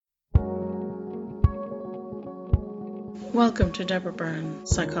Welcome to Deborah Byrne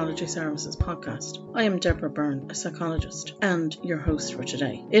Psychology Services podcast. I am Deborah Byrne, a psychologist and your host for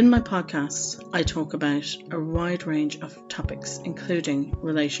today. In my podcasts, I talk about a wide range of topics, including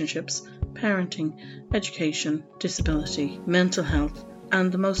relationships, parenting, education, disability, mental health,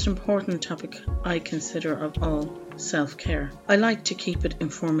 and the most important topic I consider of all, self-care. I like to keep it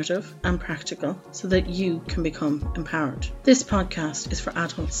informative and practical so that you can become empowered. This podcast is for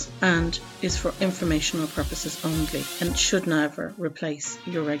adults and is for informational purposes only and should never replace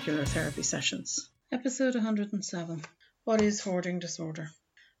your regular therapy sessions. Episode 107. What is hoarding disorder?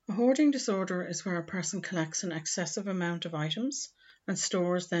 A hoarding disorder is where a person collects an excessive amount of items and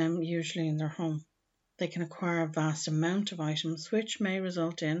stores them usually in their home. They can acquire a vast amount of items, which may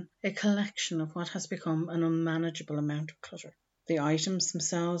result in a collection of what has become an unmanageable amount of clutter. The items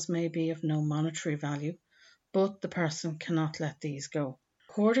themselves may be of no monetary value, but the person cannot let these go.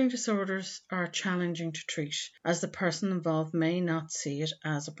 Hoarding disorders are challenging to treat, as the person involved may not see it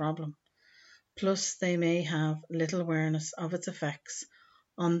as a problem. Plus, they may have little awareness of its effects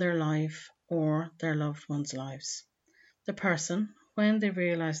on their life or their loved ones' lives. The person, when they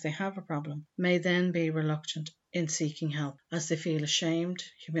realize they have a problem, may then be reluctant in seeking help as they feel ashamed,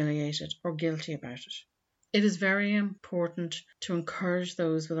 humiliated, or guilty about it. It is very important to encourage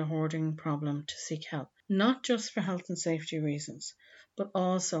those with a hoarding problem to seek help, not just for health and safety reasons, but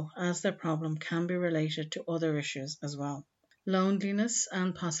also as their problem can be related to other issues as well. Loneliness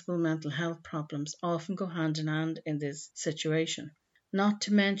and possible mental health problems often go hand in hand in this situation. Not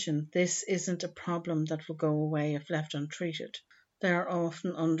to mention, this isn't a problem that will go away if left untreated. There are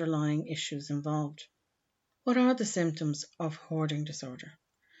often underlying issues involved. What are the symptoms of hoarding disorder?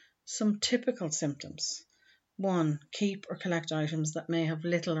 Some typical symptoms. 1. Keep or collect items that may have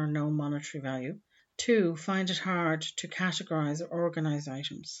little or no monetary value. 2. Find it hard to categorize or organize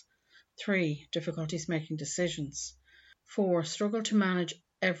items. 3. Difficulties making decisions. 4. Struggle to manage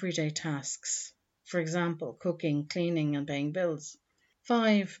everyday tasks. For example, cooking, cleaning, and paying bills.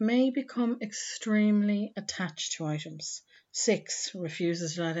 5. May become extremely attached to items. 6.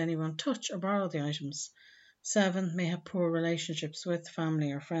 Refuses to let anyone touch or borrow the items. 7. May have poor relationships with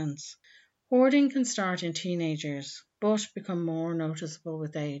family or friends. Hoarding can start in teenage years, but become more noticeable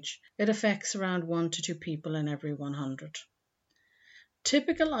with age. It affects around 1 to 2 people in every 100.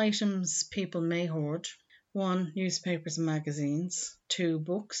 Typical items people may hoard. 1. Newspapers and magazines. 2.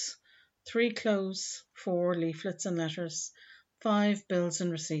 Books. 3. Clothes. 4. Leaflets and letters. 5. Bills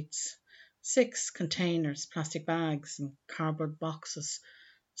and receipts. 6. Containers, plastic bags and cardboard boxes.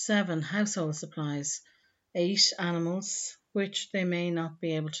 7. Household supplies. 8. Animals, which they may not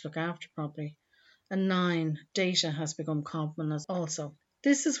be able to look after properly. And 9. Data has become common as also.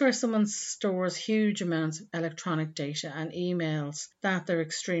 This is where someone stores huge amounts of electronic data and emails that they're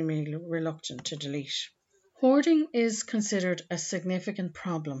extremely reluctant to delete. Hoarding is considered a significant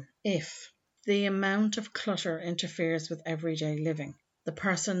problem if the amount of clutter interferes with everyday living. The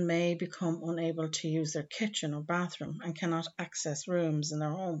person may become unable to use their kitchen or bathroom and cannot access rooms in their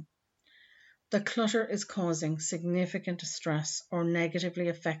home. The clutter is causing significant distress or negatively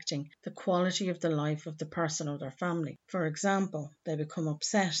affecting the quality of the life of the person or their family. For example, they become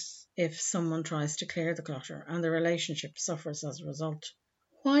upset if someone tries to clear the clutter and the relationship suffers as a result.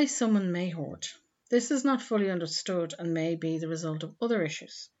 Why someone may hoard. This is not fully understood and may be the result of other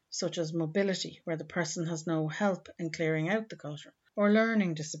issues, such as mobility, where the person has no help in clearing out the clutter, or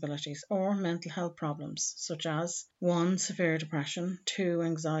learning disabilities or mental health problems, such as 1. Severe depression, 2.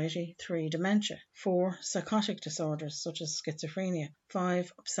 Anxiety, 3. Dementia, 4. Psychotic disorders such as schizophrenia,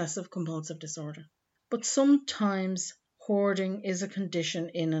 5. Obsessive compulsive disorder. But sometimes hoarding is a condition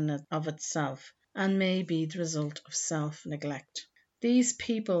in and of itself and may be the result of self-neglect. These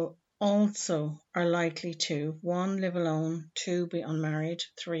people also are likely to 1. Live alone, 2. Be unmarried,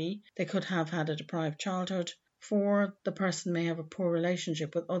 3. They could have had a deprived childhood, 4. The person may have a poor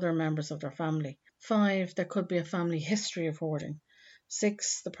relationship with other members of their family, 5. There could be a family history of hoarding,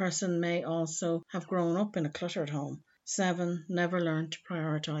 6. The person may also have grown up in a cluttered home, 7. Never learned to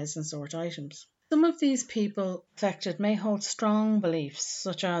prioritize and sort items. Some of these people affected may hold strong beliefs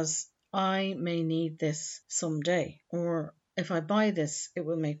such as I may need this someday, or if I buy this, it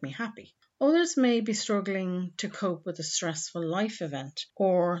will make me happy. Others may be struggling to cope with a stressful life event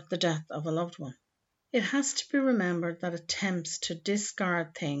or the death of a loved one. It has to be remembered that attempts to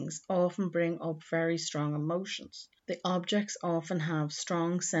discard things often bring up very strong emotions. The objects often have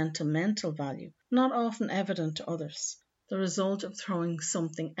strong sentimental value, not often evident to others. The result of throwing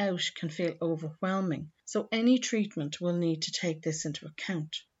something out can feel overwhelming, so any treatment will need to take this into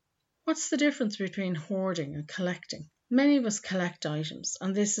account. What's the difference between hoarding and collecting? Many of us collect items,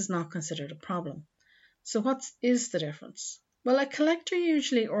 and this is not considered a problem. So what is the difference? Well, a collector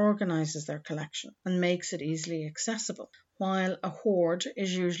usually organises their collection and makes it easily accessible, while a hoard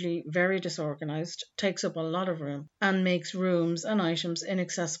is usually very disorganised, takes up a lot of room, and makes rooms and items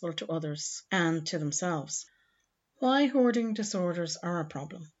inaccessible to others and to themselves. Why hoarding disorders are a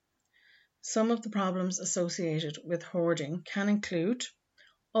problem? Some of the problems associated with hoarding can include,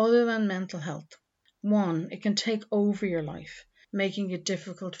 other than mental health, 1. It can take over your life, making it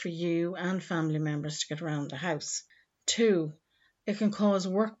difficult for you and family members to get around the house. 2. It can cause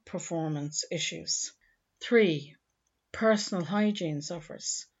work performance issues. 3. Personal hygiene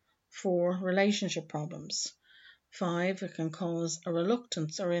suffers. 4. Relationship problems. 5. It can cause a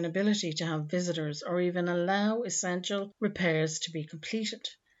reluctance or inability to have visitors or even allow essential repairs to be completed.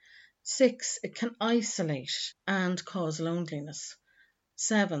 6. It can isolate and cause loneliness.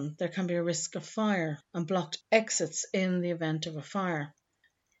 7. There can be a risk of fire and blocked exits in the event of a fire.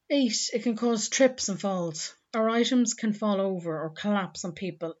 8. It can cause trips and falls. Our items can fall over or collapse on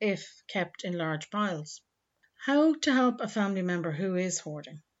people if kept in large piles. How to help a family member who is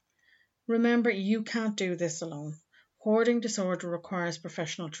hoarding? Remember, you can't do this alone. Hoarding disorder requires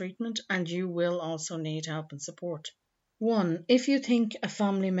professional treatment, and you will also need help and support. 1. If you think a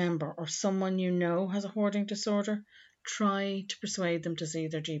family member or someone you know has a hoarding disorder, try to persuade them to see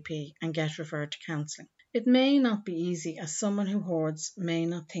their GP and get referred to counselling. It may not be easy, as someone who hoards may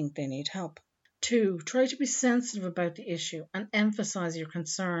not think they need help. 2. Try to be sensitive about the issue and emphasise your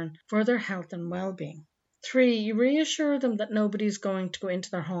concern for their health and well-being. 3. Reassure them that nobody is going to go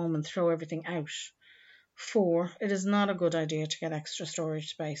into their home and throw everything out. 4. It is not a good idea to get extra storage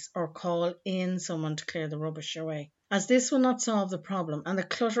space or call in someone to clear the rubbish away, as this will not solve the problem and the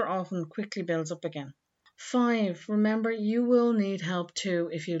clutter often quickly builds up again. 5. Remember, you will need help too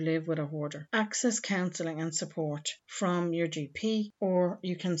if you live with a hoarder. Access counselling and support from your GP, or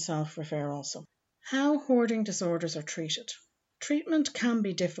you can self-refer also. How hoarding disorders are treated. Treatment can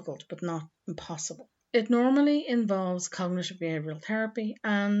be difficult but not impossible. It normally involves cognitive behavioural therapy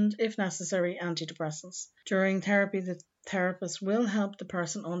and, if necessary, antidepressants. During therapy, the therapist will help the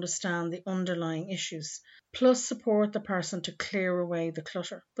person understand the underlying issues, plus support the person to clear away the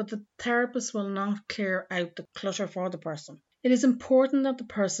clutter. But the therapist will not clear out the clutter for the person. It is important that the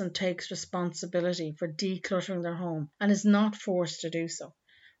person takes responsibility for decluttering their home and is not forced to do so.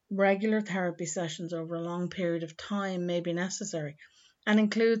 Regular therapy sessions over a long period of time may be necessary, and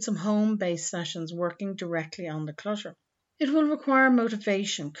include some home-based sessions working directly on the clutter. It will require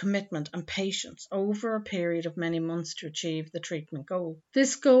motivation, commitment and patience over a period of many months to achieve the treatment goal.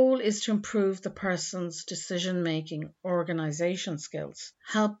 This goal is to improve the person's decision-making, organisation skills,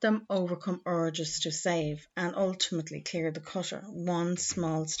 help them overcome urges to save and ultimately clear the clutter one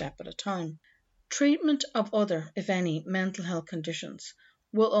small step at a time. Treatment of other, if any, mental health conditions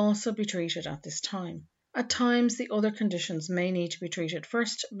will also be treated at this time. At times, the other conditions may need to be treated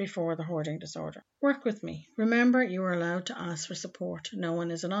first before the hoarding disorder. Work with me. Remember, you are allowed to ask for support. No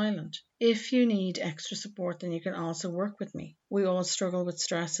one is an island. If you need extra support, then you can also work with me. We all struggle with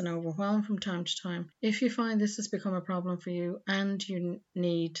stress and overwhelm from time to time. If you find this has become a problem for you and you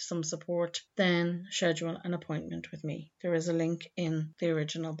need some support, then schedule an appointment with me. There is a link in the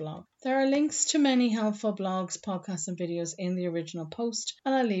original blog. There are links to many helpful blogs, podcasts and videos in the original post,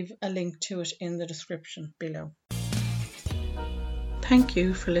 and I'll leave a link to it in the description below. Thank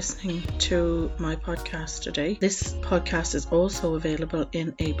you for listening to my podcast today. This podcast is also available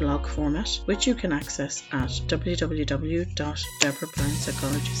in a blog format, which you can access at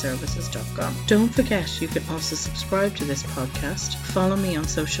www.deborahbyrnepsychologyservices.com. Don't forget, you can also subscribe to this podcast, follow me on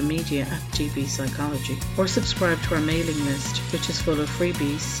social media at DB Psychology, or subscribe to our mailing list, which is full of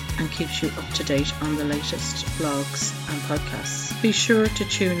freebies and keeps you up to date on the latest blogs and podcasts. Be sure to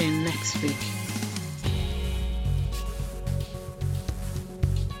tune in next week